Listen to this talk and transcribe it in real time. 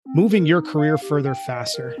moving your career further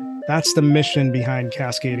faster. That's the mission behind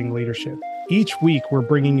Cascading Leadership. Each week, we're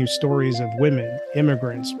bringing you stories of women,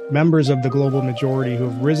 immigrants, members of the global majority who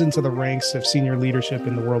have risen to the ranks of senior leadership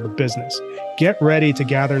in the world of business. Get ready to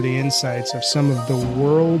gather the insights of some of the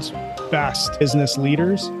world's best business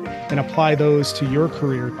leaders and apply those to your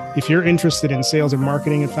career. If you're interested in sales and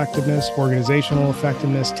marketing effectiveness, organizational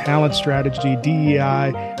effectiveness, talent strategy,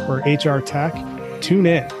 DEI, or HR tech, tune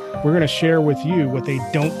in. We're going to share with you what they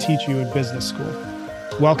don't teach you in business school.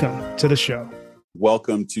 Welcome to the show.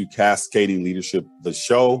 Welcome to Cascading Leadership, the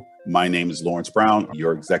show. My name is Lawrence Brown,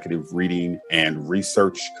 your executive reading and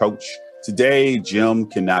research coach. Today, Jim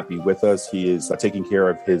cannot be with us. He is taking care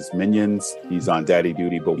of his minions. He's on daddy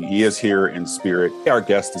duty, but he is here in spirit. Our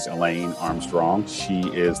guest is Elaine Armstrong. She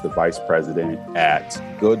is the vice president at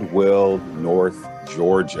Goodwill, North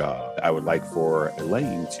Georgia. I would like for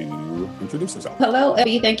Elaine to introduce herself. Hello,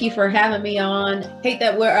 Abby. Thank you for having me on. Hate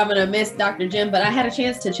that I'm going to miss Dr. Jim, but I had a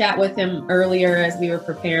chance to chat with him earlier as we were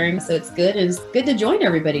preparing, so it's good. And it's good to join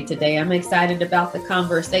everybody today. I'm excited about the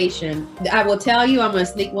conversation. I will tell you, I'm going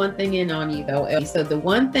to sneak one thing in on you, though, Abby. So the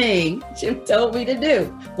one thing Jim told me to do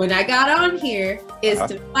when I got on here is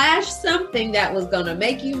to flash something that was going to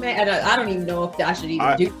make you mad. I don't even know if I should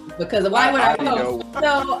even do it, because why would I know?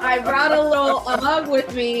 So I brought a mug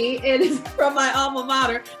with me. It is from my alma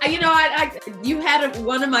mater. You had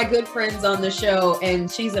one of my good friends on the show, and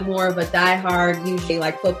she's more of a diehard, usually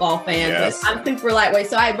like football fan. Yes. But I'm super lightweight.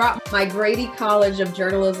 So I brought my Grady College of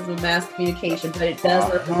Journalism and Mass Communication, but it does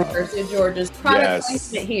work for the University of Georgia's product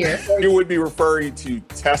placement here. You would be referring to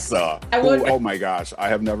Tessa. Oh my gosh, I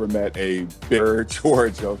have never met a bigger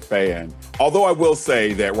Georgia fan. Although I will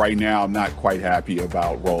say that right now I'm not quite happy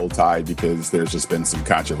about Roll Tide because there's just been some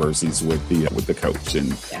controversies with the coach,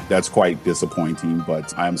 and that's quite disappointing.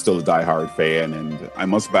 But I'm still a diehard fan, and I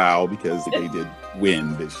must bow because they did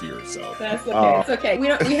win this year. So that's okay. It's okay.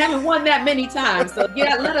 We haven't won that many times, so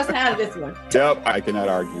let us have this one. Yep, I cannot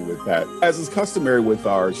argue with that. As is customary with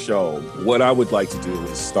our show, what I would like to do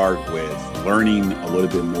is start with learning a little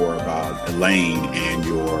bit more about Elaine and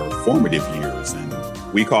your formative years. And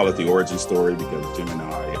we call it the origin story because Jim and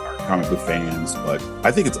I are comic book fans, but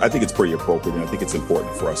I think it's pretty appropriate, and I think it's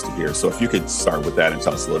important for us to hear. So if you could start with that and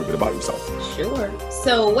tell us a little bit about yourself. Sure.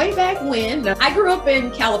 So way back when, I grew up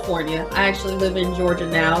in California. I actually live in Georgia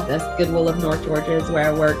now. That's Goodwill of North Georgia is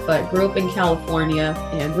where I work, but grew up in California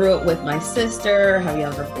and grew up with my sister, have a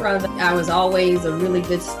younger brother. I was always a really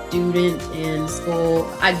good student in school.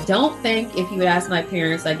 I don't think, if you would ask my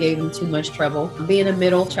parents, I gave them too much trouble. Being a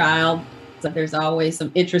middle child, so there's always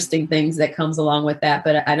some interesting things that comes along with that,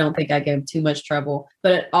 but I don't think I gave too much trouble.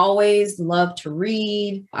 But I always loved to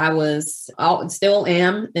read. Still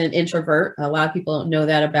am an introvert. A lot of people don't know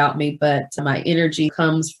that about me, but my energy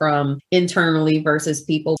comes from internally versus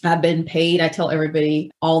people. I've been paid. I tell everybody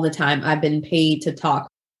all the time, I've been paid to talk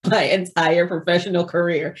my entire professional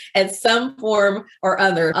career at some form or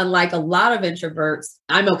other. Unlike a lot of introverts,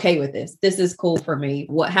 I'm okay with this. This is cool for me.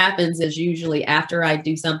 What happens is usually after I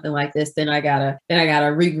do something like this, then I gotta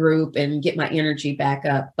regroup and get my energy back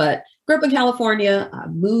up. But grew up in California, I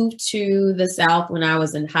moved to the South when I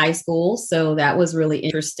was in high school. So that was really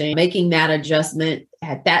interesting, making that adjustment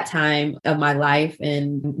at that time of my life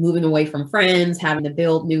and moving away from friends, having to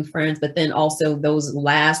build new friends, but then also those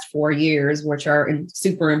last 4 years, which are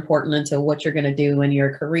super important into what you're going to do in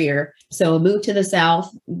your career. So I moved to the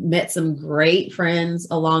South, met some great friends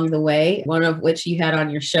along the way, one of which you had on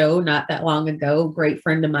your show not that long ago, great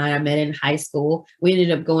friend of mine I met in high school. We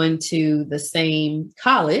ended up going to the same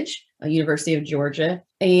college, University of Georgia,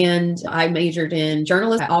 and I majored in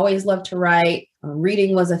journalism. I always loved to write.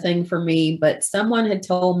 Reading was a thing for me, but someone had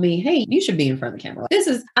told me, hey, you should be in front of the camera.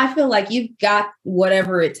 I feel like you've got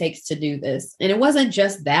whatever it takes to do this. And it wasn't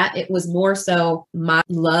just that. It was more so my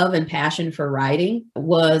love and passion for writing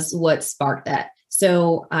was what sparked that.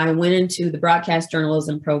 So I went into the broadcast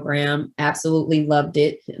journalism program, absolutely loved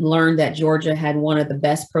it, learned that Georgia had one of the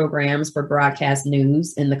best programs for broadcast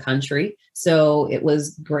news in the country. So it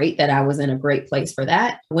was great that I was in a great place for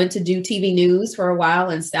that. Went to do TV news for a while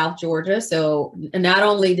in South Georgia. So not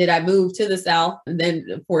only did I move to the South, and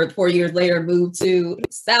then 4 years later moved to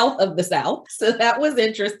south of the South. So that was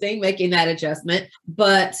interesting, making that adjustment,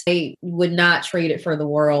 but I would not trade it for the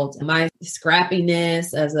world. My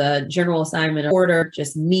scrappiness as a general assignment order,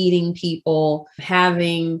 just meeting people,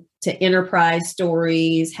 having to enterprise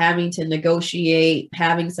stories, having to negotiate,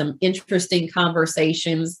 having some interesting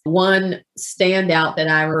conversations. One standout that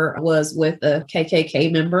I was with a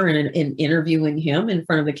KKK member and interviewing him in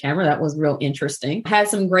front of the camera. That was real interesting. Had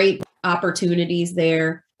some great opportunities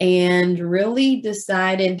there. and really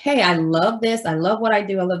decided, hey, I love this. I love what I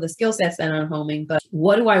do. I love the skill sets that I'm homing, but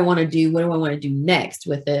what do I want to do? What do I want to do next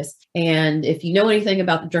with this? And if you know anything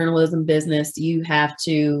about the journalism business, you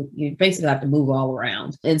basically have to move all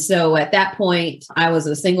around. And so at that point, I was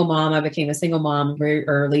a single mom. I became a single mom very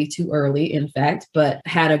early, too early, in fact, but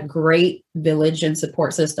had a great village and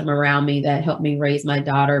support system around me that helped me raise my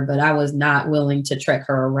daughter. But I was not willing to trek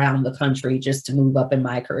her around the country just to move up in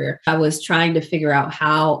my career. I was trying to figure out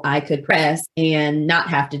how I could press and not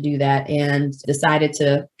have to do that, and decided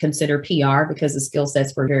to consider PR because the skill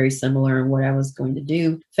sets were very similar in what I was going to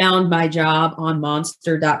do. Found my job on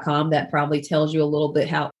monster.com. That probably tells you a little bit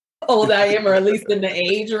how old I am, or at least in the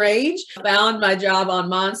age range. Found my job on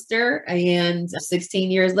Monster, and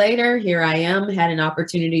 16 years later, here I am. Had an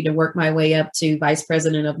opportunity to work my way up to vice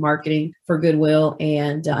president of marketing for Goodwill,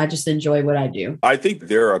 and I just enjoy what I do. I think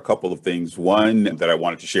there are a couple of things. One that I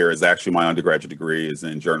wanted to share is actually my undergraduate degree is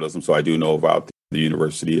in journalism, so I do know about the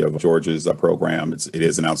University of Georgia's program. It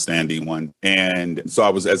is an outstanding one. And so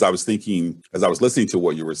as I was listening to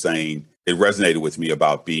what you were saying, it resonated with me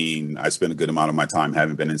about I spent a good amount of my time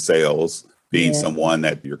having been in sales, being someone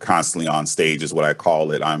that you're constantly on stage is what I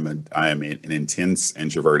call it. I am an intense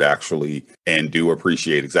introvert, actually, and do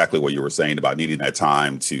appreciate exactly what you were saying about needing that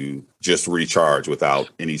time to just recharge without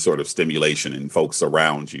any sort of stimulation and folks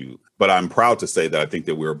around you. But I'm proud to say that I think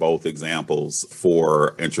that we're both examples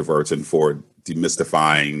for introverts and for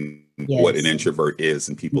demystifying what an introvert is,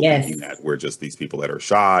 and people thinking that we're just these people that are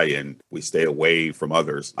shy and we stay away from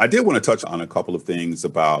others. I did want to touch on a couple of things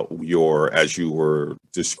about as you were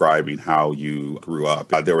describing how you grew up.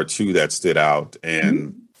 There were two that stood out.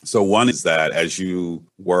 And so one is that you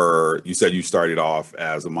said you started off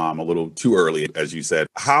as a mom a little too early, as you said.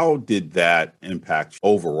 How did that impact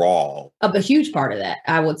overall? A huge part of that,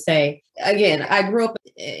 I would say. Again, I grew up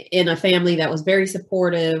in a family that was very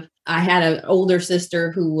supportive. I had an older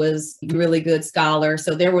sister who was a really good scholar.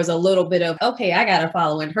 So there was a little bit of, okay, I got to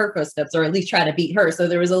follow in her footsteps, or at least try to beat her. So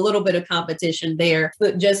there was a little bit of competition there,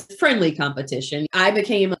 but just friendly competition. I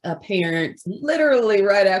became a parent literally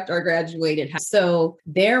right after I graduated. So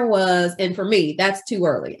there was, and for me, that's too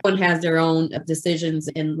early. Everyone has their own decisions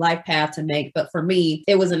in life path to make. But for me,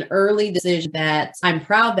 it was an early decision that I'm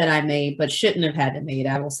proud that I made, but shouldn't have had to make.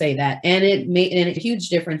 I will say that. And it made a huge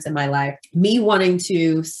difference in my life. Me wanting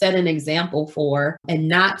to set an example for, and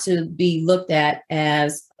not to be looked at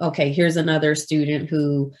as, okay, here's another student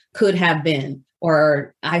who could have been,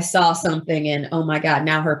 or I saw something and, oh my God,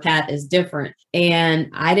 now her path is different. And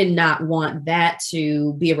I did not want that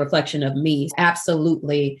to be a reflection of me.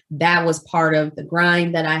 Absolutely. That was part of the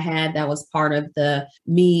grind that I had. That was part of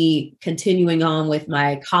me continuing on with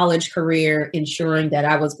my college career, ensuring that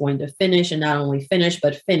I was going to finish, and not only finish,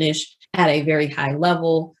 but finish at a very high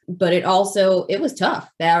level. But it was tough.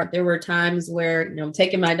 There were times where,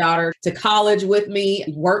 taking my daughter to college with me,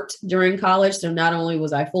 worked during college. So not only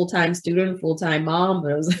was I full-time student, full-time mom,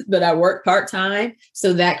 but I worked part-time.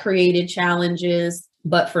 So that created challenges.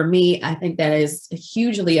 But for me, I think that is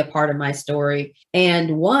hugely a part of my story.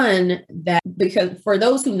 And one that, because for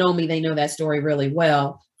those who know me, they know that story really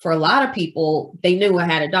well. For a lot of people, they knew I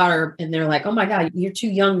had a daughter and they're like, oh my God, you're too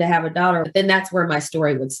young to have a daughter. But then that's where my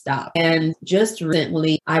story would stop. And just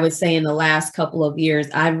recently, I would say in the last couple of years,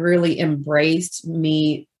 I've really embraced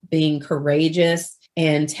me being courageous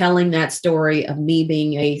and telling that story of me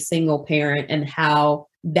being a single parent and how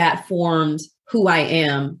that formed who I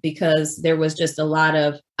am, because there was just a lot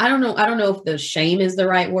of, I don't know if the shame is the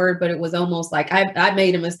right word, but it was almost like I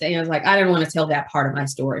made a mistake. I was like, I didn't want to tell that part of my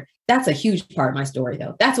story. That's a huge part of my story,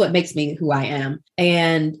 though. That's what makes me who I am.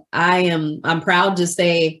 And I'm proud to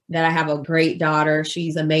say that I have a great daughter.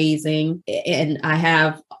 She's amazing. And I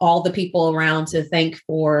have all the people around to thank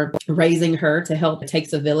for raising her to help. It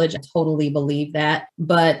takes a village. I totally believe that.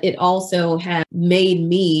 But it also has made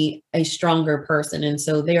me a stronger person. And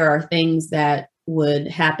so there are things that would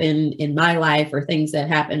happen in my life, or things that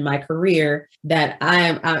happen in my career, that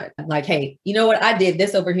I'm like, hey, you know what? I did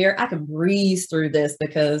this over here. I can breeze through this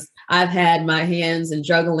because I've had my hands in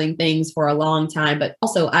juggling things for a long time. But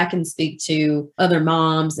also I can speak to other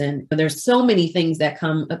moms, and there's so many things that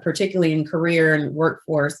come, particularly in career and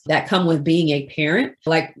workforce, that come with being a parent.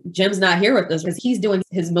 Like Jim's not here with us because he's doing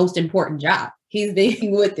his most important job. He's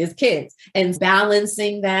being with his kids, and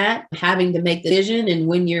balancing that, having to make the decision, and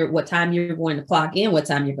what time you're going to clock in, what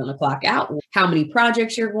time you're going to clock out, how many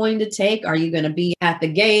projects you're going to take. Are you going to be at the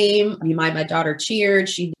game? My daughter cheered.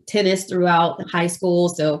 She tennis throughout high school.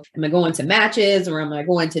 So am I going to matches or am I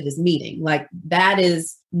going to this meeting? Like that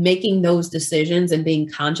is making those decisions and being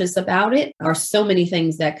conscious about it are so many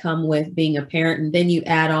things that come with being a parent. And then you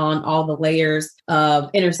add on all the layers of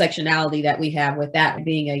intersectionality that we have with that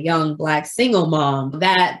being a young Black single mom,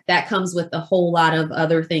 that comes with a whole lot of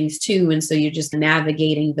other things too. And so you're just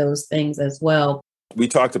navigating those things as well. We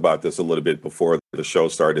talked about this a little bit before the show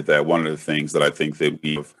started, that one of the things that I think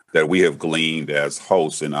that we have gleaned as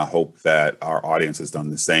hosts, and I hope that our audience has done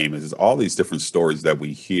the same, is all these different stories that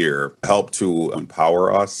we hear help to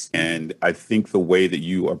empower us. And I think the way that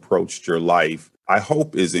you approached your life, I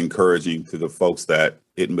hope, is encouraging to the folks that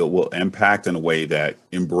it will impact in a way that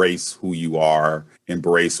embrace who you are,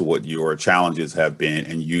 embrace what your challenges have been,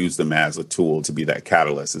 and use them as a tool to be that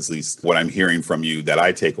catalyst, at least what I'm hearing from you that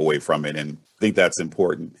I take away from it. And I think that's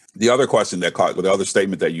important. The other the other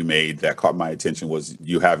statement that you made that caught my attention was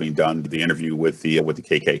you having done the interview with the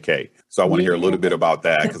KKK. So I want to hear a little bit about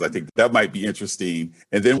that, because I think that might be interesting.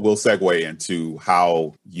 And then we'll segue into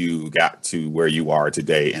how you got to where you are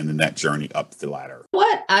today and then that journey up the ladder.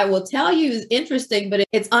 What I will tell you is interesting, but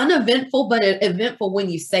it's uneventful, but eventful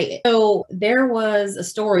when you say it. So there was a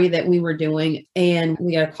story that we were doing, and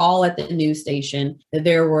we got a call at the news station that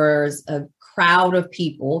there was a crowd of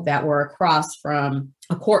people that were across from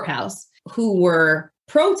a courthouse who were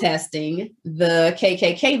protesting the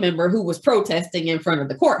KKK member who was protesting in front of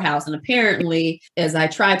the courthouse. And apparently, as I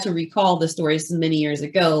tried to recall the story many years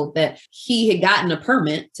ago, that he had gotten a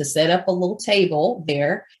permit to set up a little table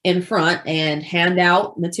there in front and hand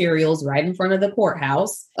out materials right in front of the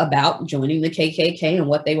courthouse about joining the KKK and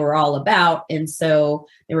what they were all about. And so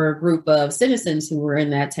there were a group of citizens who were in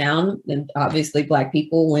that town, and obviously Black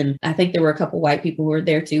people. And I think there were a couple white people who were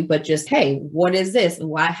there too, but just, hey, what is this?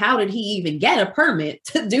 Why, how did he even get a permit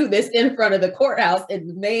to do this in front of the courthouse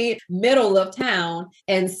in the middle of town?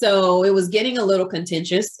 And so it was getting a little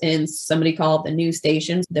contentious, and somebody called the news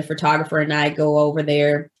station. The photographer and I go over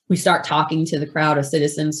there. We start talking to the crowd of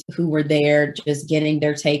citizens who were there, just getting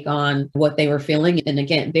their take on what they were feeling. And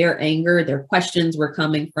again, their anger, their questions were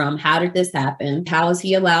coming from, how did this happen? How is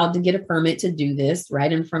he allowed to get a permit to do this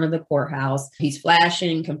right in front of the courthouse? He's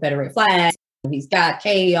flashing Confederate flags. He's got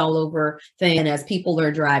K all over thing. And as people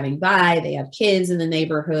are driving by, they have kids in the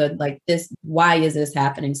neighborhood like this. Why is this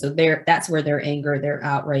happening? So that's where their anger, their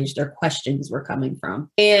outrage, their questions were coming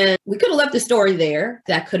from. And we could have left the story there.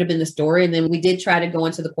 That could have been the story. And then we did try to go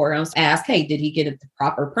into the courthouse, ask, hey, did he get the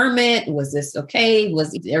proper permit? Was this okay?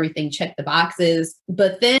 Was everything checked the boxes?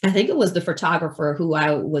 But then I think it was the photographer who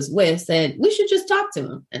I was with said, we should just talk to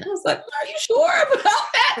him. And I was like, are you sure about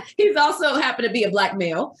that? He's also happened to be a Black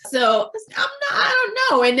male. So I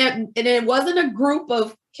don't know. And it wasn't a group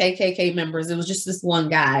of KKK members. It was just this one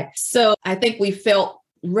guy. So I think we felt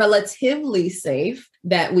relatively safe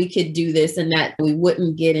that we could do this and that we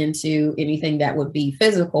wouldn't get into anything that would be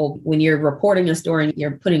physical. When you're reporting a story and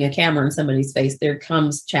you're putting a camera in somebody's face, there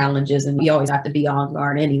comes challenges, and you always have to be on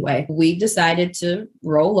guard anyway. We decided to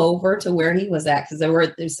roll over to where he was at, because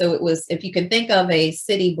it was, if you can think of a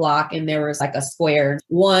city block and there was like a square,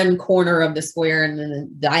 one corner of the square and then the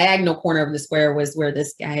diagonal corner of the square was where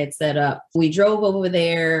this guy had set up. We drove over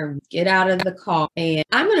there, get out of the car, and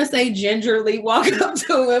I'm going to say gingerly walk up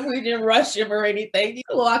to him. We didn't rush him or anything. You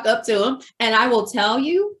walk up to him, and I will tell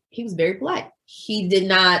you, he was very polite. He did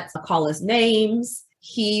not call us names.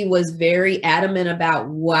 He was very adamant about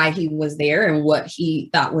why he was there and what he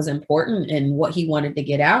thought was important and what he wanted to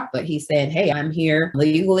get out. But he said, hey, I'm here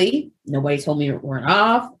legally. Nobody told me to run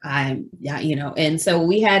off. And so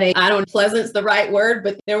we had pleasant's the right word,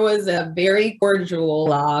 but there was a very cordial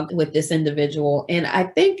log with this individual. And I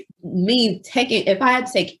think if I had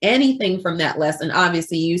to take anything from that lesson,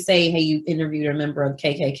 obviously you say, hey, you interviewed a member of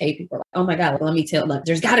KKK, people are like, oh my God, let me tell you,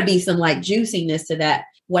 there's got to be some like juiciness to that.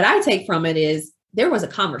 What I take from it is there was a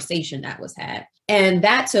conversation that was had. And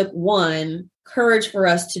that took courage for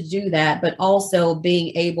us to do that, but also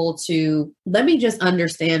being able to, let me just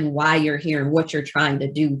understand why you're here and what you're trying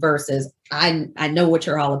to do versus I know what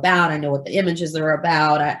you're all about. I know what the images are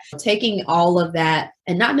about. Taking all of that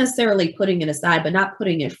and not necessarily putting it aside, but not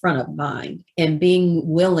putting it front of mind and being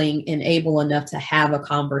willing and able enough to have a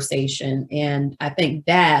conversation. And I think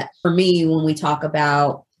that for me, when we talk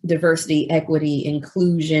about diversity, equity,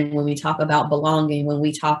 inclusion, when we talk about belonging, when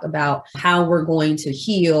we talk about how we're going to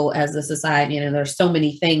heal as a society, and there's so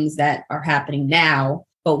many things that are happening now.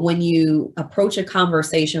 But when you approach a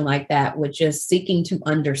conversation like that with just seeking to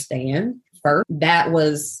understand first,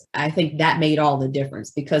 I think that made all the difference,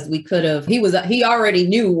 because he already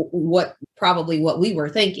knew what probably what we were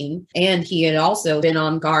thinking. And he had also been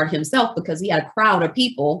on guard himself because he had a crowd of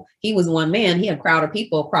people. He was one man. He had a crowd of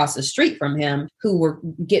people across the street from him who were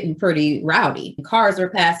getting pretty rowdy. Cars were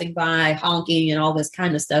passing by, honking and all this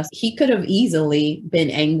kind of stuff. He could have easily been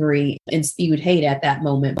angry and spewed hate at that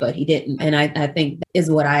moment, but he didn't. And I think that is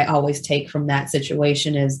what I always take from that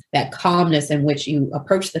situation, is that calmness in which you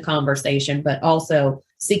approach the conversation, but also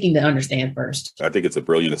seeking to understand first. I think it's a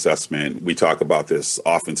brilliant assessment. We talk about this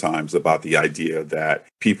oftentimes, about the idea that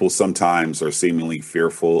people sometimes are seemingly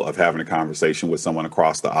fearful of having a conversation with someone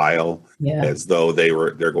across the aisle, as though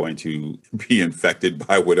they're going to be infected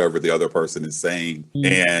by whatever the other person is saying.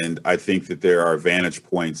 And I think that there are vantage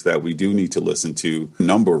points that we do need to listen to, a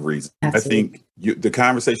number of reasons. Absolutely. I think the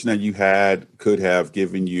conversation that you had could have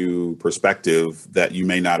given you perspective that you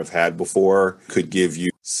may not have had before, could give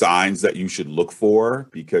you signs that you should look for,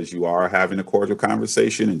 because you are having a cordial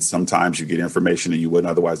conversation. And sometimes you get information that you wouldn't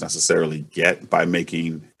otherwise necessarily get by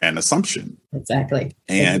making an assumption. Exactly.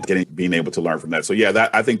 And being able to learn from that. So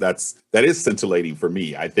I think that is scintillating for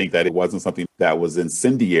me. I think that it wasn't something that was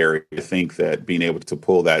incendiary. I think that being able to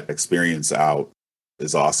pull that experience out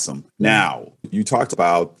is awesome. Now, you talked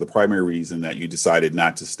about the primary reason that you decided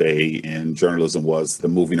not to stay in journalism was the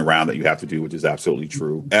moving around that you have to do, which is absolutely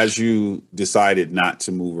true. As you decided not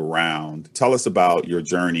to move around, tell us about your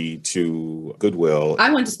journey to Goodwill.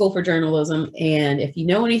 I went to school for journalism. And if you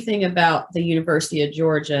know anything about the University of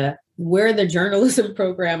Georgia, where the journalism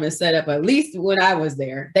program is set up, at least when I was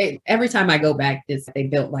there, every time I go back, they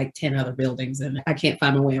built like 10 other buildings and I can't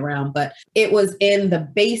find my way around, but it was in the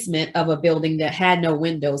basement of a building that had no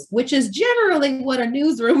windows, which is generally what a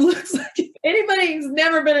newsroom looks like. If anybody's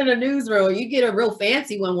never been in a newsroom, you get a real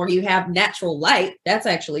fancy one where you have natural light. That's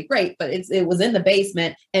actually great, but it was in the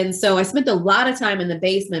basement. And so I spent a lot of time in the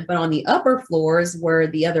basement, but on the upper floors were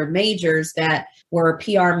the other majors that were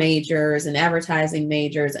PR majors and advertising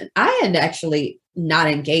majors. And I had actually not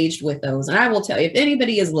engaged with those. And I will tell you, if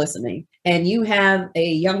anybody is listening and you have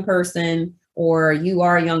a young person or you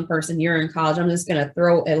are a young person, you're in college, I'm just going to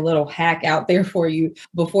throw a little hack out there for you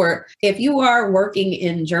if you are working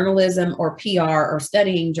in journalism or PR or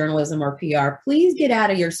studying journalism or PR, please get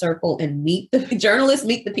out of your circle and meet the journalists,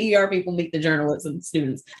 meet the PR people, meet the journalism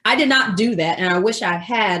students. I did not do that. And I wish I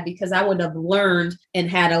had, because I would have learned and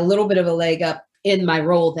had a little bit of a leg up in my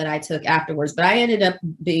role that I took afterwards. But I ended up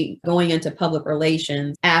going into public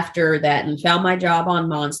relations after that and found my job on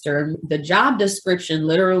Monster. The job description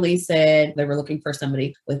literally said they were looking for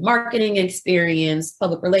somebody with marketing experience,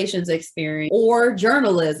 public relations experience, or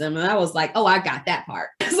journalism. And I was like, oh, I got that part.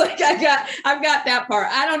 It's like, I've got that part.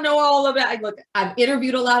 I don't know all of that. Look, I've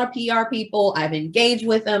interviewed a lot of PR people. I've engaged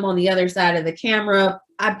with them on the other side of the camera.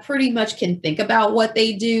 I pretty much can think about what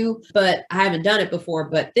they do, but I haven't done it before.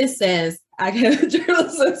 But this says I have a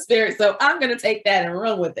journalism experience, so I'm going to take that and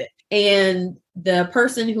run with it. And the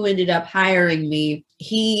person who ended up hiring me,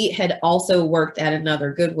 he had also worked at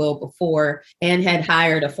another Goodwill before and had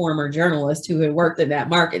hired a former journalist who had worked in that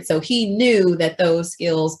market. So he knew that those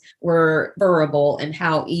skills were transferable and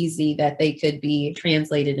how easy that they could be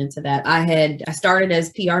translated into that. I started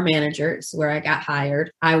as PR manager, so where I got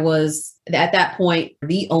hired. I was at that point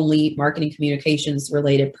the only marketing communications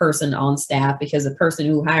related person on staff, because the person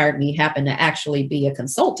who hired me happened to actually be a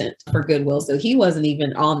consultant for Goodwill. So he wasn't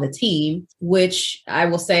even on the team, which I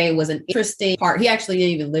will say was an interesting part. He actually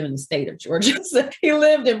didn't even live in the state of Georgia. So he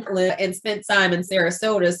lived in Berlin and spent time in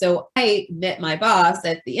Sarasota. So I met my boss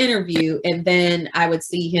at the interview, and then I would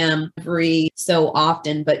see him every so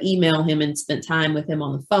often, but email him and spend time with him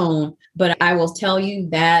on the phone. But I will tell you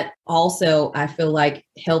that also, I feel like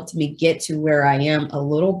helped me get to where I am a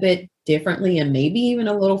little bit differently and maybe even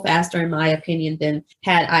a little faster, in my opinion, than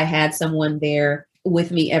had I had someone there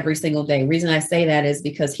with me every single day. Reason I say that is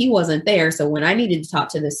because he wasn't there. So when I needed to talk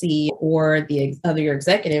to the CEO or the other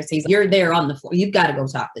executives, he's like, you're there on the floor. You've got to go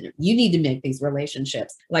talk to them. You need to make these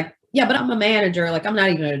relationships. Like, yeah, but I'm a manager. Like, I'm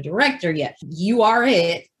not even a director yet. You are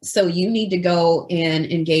it. So you need to go and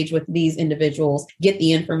engage with these individuals, get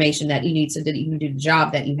the information that you need so that you can do the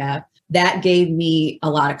job that you have. That gave me a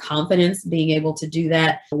lot of confidence being able to do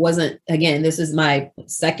that. It wasn't, again, this is my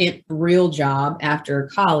second real job after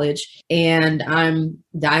college, and I'm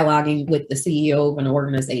dialoguing with the CEO of an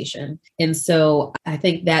organization. And so I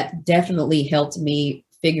think that definitely helped me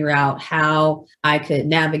figure out how I could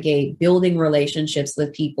navigate building relationships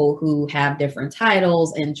with people who have different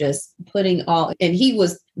titles and just and he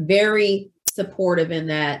was very supportive in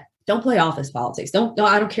that. Don't play office politics. I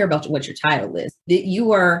don't care about what your title is. That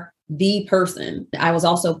you are the person. I was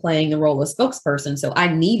also playing the role of spokesperson. So I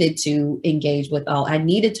needed to engage with I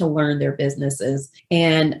needed to learn their businesses.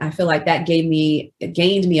 And I feel like that gained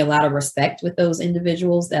me a lot of respect with those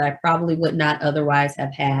individuals that I probably would not otherwise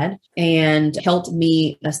have had, and helped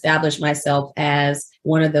me establish myself as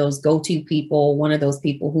one of those go-to people, one of those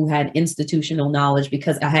people who had institutional knowledge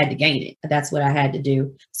because I had to gain it. That's what I had to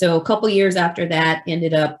do. So a couple years after that,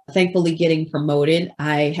 ended up thankfully getting promoted.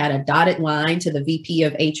 I had a dotted line to the VP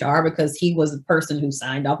of HR because he was the person who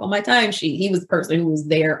signed off on my timesheet. He was the person who was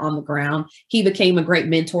there on the ground. He became a great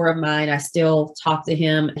mentor of mine. I still talk to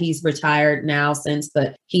him. He's retired now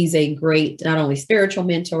but he's a great, not only spiritual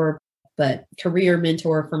mentor, but career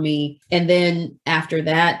mentor for me. And then after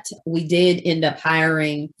that, we did end up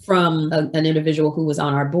hiring from an individual who was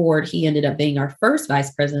on our board. He ended up being our first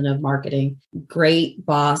vice president of marketing. Great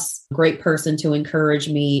boss, great person to encourage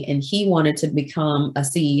me. And he wanted to become a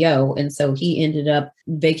CEO. And so he ended up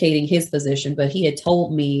vacating his position. But he had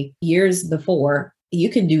told me years before, you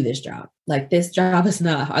can do this job. Like, this job is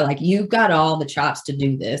not like, you've got all the chops to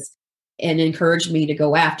do this, and encouraged me to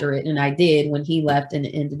go after it. And I did when he left and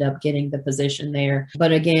ended up getting the position there.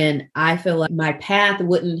 But again, I feel like my path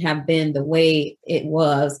wouldn't have been the way it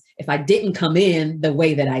was if I didn't come in the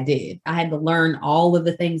way that I did. I had to learn all of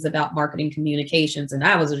the things about marketing communications. And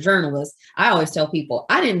I was a journalist. I always tell people,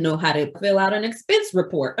 I didn't know how to fill out an expense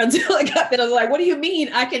report until I got there. I was like, what do you mean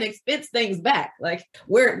I can expense things back? Like,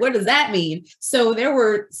 what does that mean? So there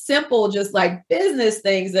were simple, just like business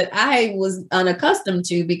things that I was unaccustomed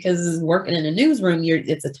to because working in a newsroom,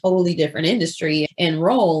 it's a totally different industry and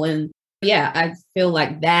role. And yeah, I feel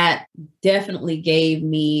like that definitely gave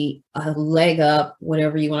me a leg up,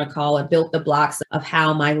 whatever you want to call it, built the blocks of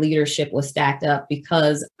how my leadership was stacked up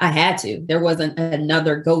because I had to. There wasn't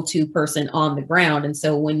another go-to person on the ground. And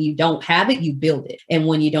so when you don't have it, you build it. And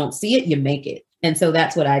when you don't see it, you make it. And so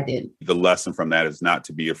that's what I did. The lesson from that is not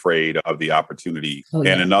to be afraid of the opportunity. Oh,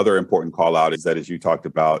 yeah. And another important call out is that, as you talked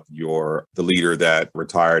about, the leader that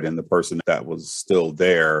retired and the person that was still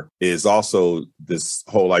there, is also this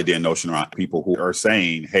whole idea and notion around people who are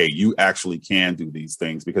saying, hey, you actually can do these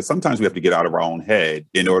things, because sometimes we have to get out of our own head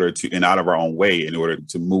and out of our own way in order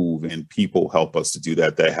to move. And people help us to do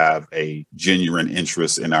that. They have a genuine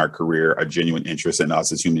interest in our career, a genuine interest in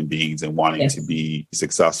us as human beings and wanting to be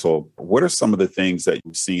successful. What are some of the things that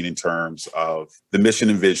you've seen in terms of the mission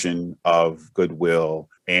and vision of Goodwill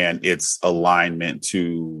and its alignment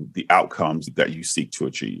to the outcomes that you seek to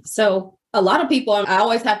achieve? So a lot of people, I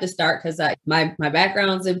always have to start because my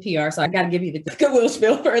background's in PR, so I got to give you the Goodwill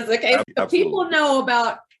spiel first, okay? So people know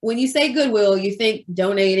about, when you say Goodwill, you think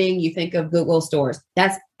donating, you think of Goodwill stores.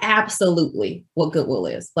 That's absolutely what Goodwill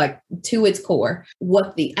is, like to its core.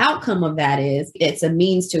 What the outcome of that is, it's a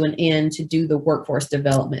means to an end to do the workforce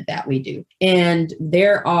development that we do. And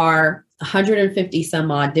there are 150 some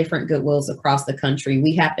odd different Goodwills across the country.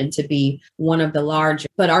 We happen to be one of the large,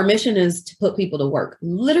 but our mission is to put people to work.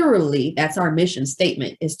 Literally, that's our mission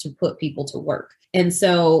statement, is to put people to work. And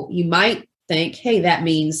so you might think, hey, that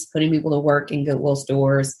means putting people to work in Goodwill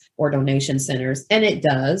stores or donation centers. And it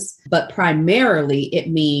does. But primarily, it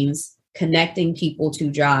means connecting people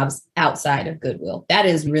to jobs outside of Goodwill. That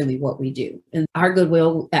is really what we do. And at our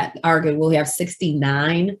Goodwill, we have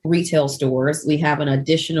 69 retail stores. We have an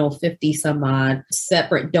additional 50 some odd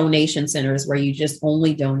separate donation centers where you just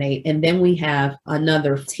only donate. And then we have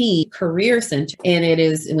another team, career center. And it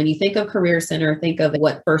is, when you think of career center, think of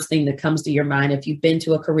what first thing that comes to your mind. If you've been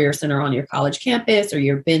to a career center on your college campus, or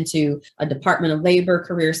you've been to a Department of Labor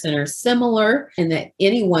career center, similar in that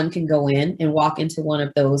anyone can go in and walk into one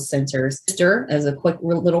of those centers. As a quick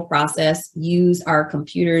little process, use our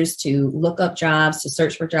computers to look up jobs, to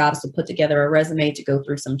search for jobs, to put together a resume, to go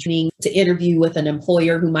through some training, to interview with an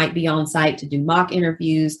employer who might be on site, to do mock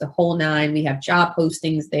interviews, the whole nine. We have job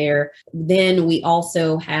postings there. Then we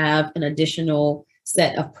also have an additional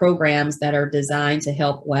set of programs that are designed to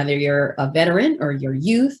help, whether you're a veteran or you're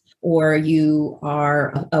youth, or you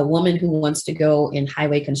are a woman who wants to go in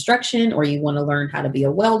highway construction, or you want to learn how to be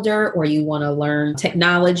a welder, or you want to learn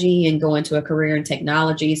technology and go into a career in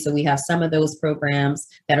technology. So we have some of those programs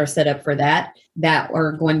that are set up for that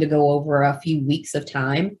are going to go over a few weeks of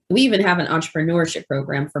time. We even have an entrepreneurship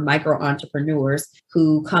program for micro entrepreneurs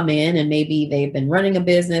who come in and maybe they've been running a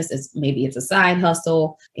business. Maybe it's a side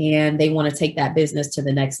hustle and they want to take that business to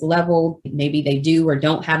the next level. Maybe they do or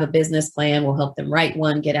don't have a business plan. We'll help them write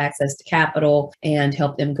one, get access to capital, and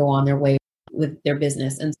help them go on their way with their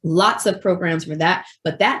business. And lots of programs for that.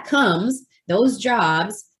 But those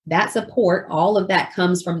jobs That support, all of that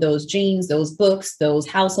comes from those jeans, those books, those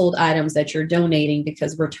household items that you're donating,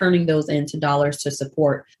 because we're turning those into dollars to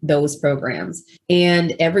support those programs.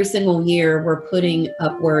 And every single year, we're putting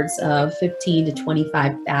upwards of 15 to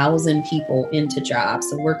 25,000 people into jobs.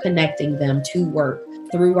 So we're connecting them to work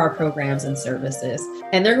through our programs and services.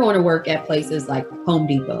 And they're going to work at places like Home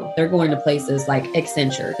Depot. They're going to places like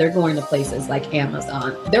Accenture. They're going to places like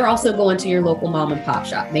Amazon. They're also going to your local mom and pop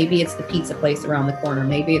shop. Maybe it's the pizza place around the corner.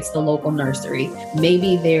 Maybe it's the local nursery.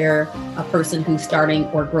 Maybe they're a person who's starting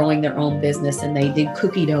or growing their own business and they did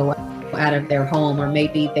cookie dough out of their home, or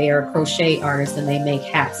maybe they are a crochet artists and they make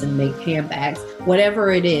hats and make handbags.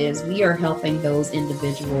 Whatever it is, we are helping those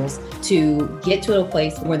individuals to get to a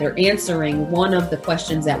place where they're answering one of the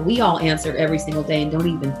questions that we all answer every single day and don't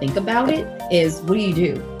even think about it is, what do you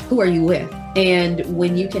do? Who are you with? And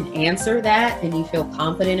when you can answer that and you feel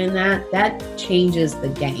confident in that, that changes the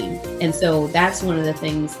game. And so that's one of the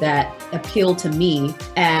things that appealed to me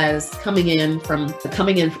as coming in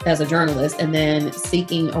as a journalist and then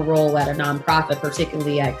seeking a role at a nonprofit,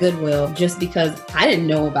 particularly at Goodwill, just because I didn't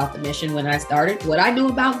know about the mission when I started. What I knew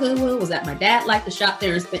about Goodwill was that my dad liked to shop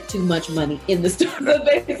there and spent too much money in the store,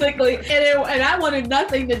 basically. And I wanted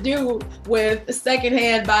nothing to do with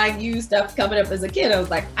secondhand buying used stuff coming up as a kid. I was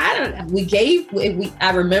like, I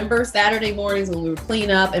remember Saturday mornings when we would clean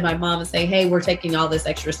up and my mom would say, hey, we're taking all this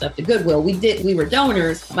extra stuff to Goodwill. We were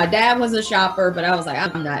donors. My dad was a shopper, but I was like,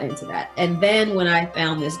 I'm not into that. And then when I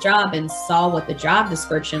found this job and saw what the job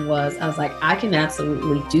description was, I was like, I can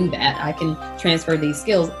absolutely do that. I can transfer these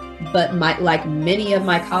skills. But like many of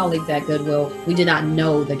my colleagues at Goodwill, we did not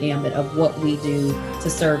know the gambit of what we do to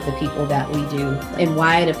serve the people that we do. And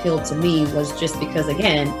why it appealed to me was just because,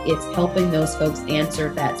 again, it's helping those folks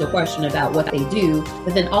answer that question about what they do,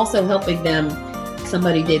 but then also helping them.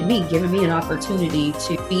 Somebody did me, giving me an opportunity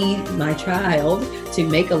to feed my child, to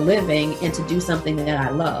make a living, and to do something that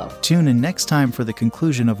I love. Tune in next time for the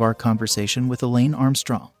conclusion of our conversation with Elaine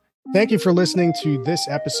Armstrong. Thank you for listening to this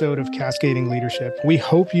episode of Cascading Leadership. We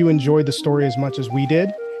hope you enjoyed the story as much as we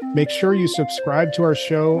did. Make sure you subscribe to our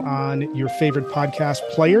show on your favorite podcast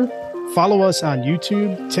player. Follow us on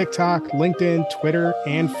YouTube, TikTok, LinkedIn, Twitter,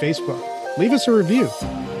 and Facebook. Leave us a review.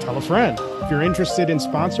 Tell a friend. If you're interested in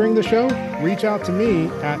sponsoring the show, reach out to me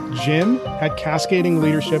at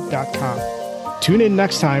jim@cascadingleadership.com. Tune in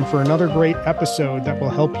next time for another great episode that will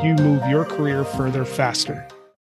help you move your career further faster.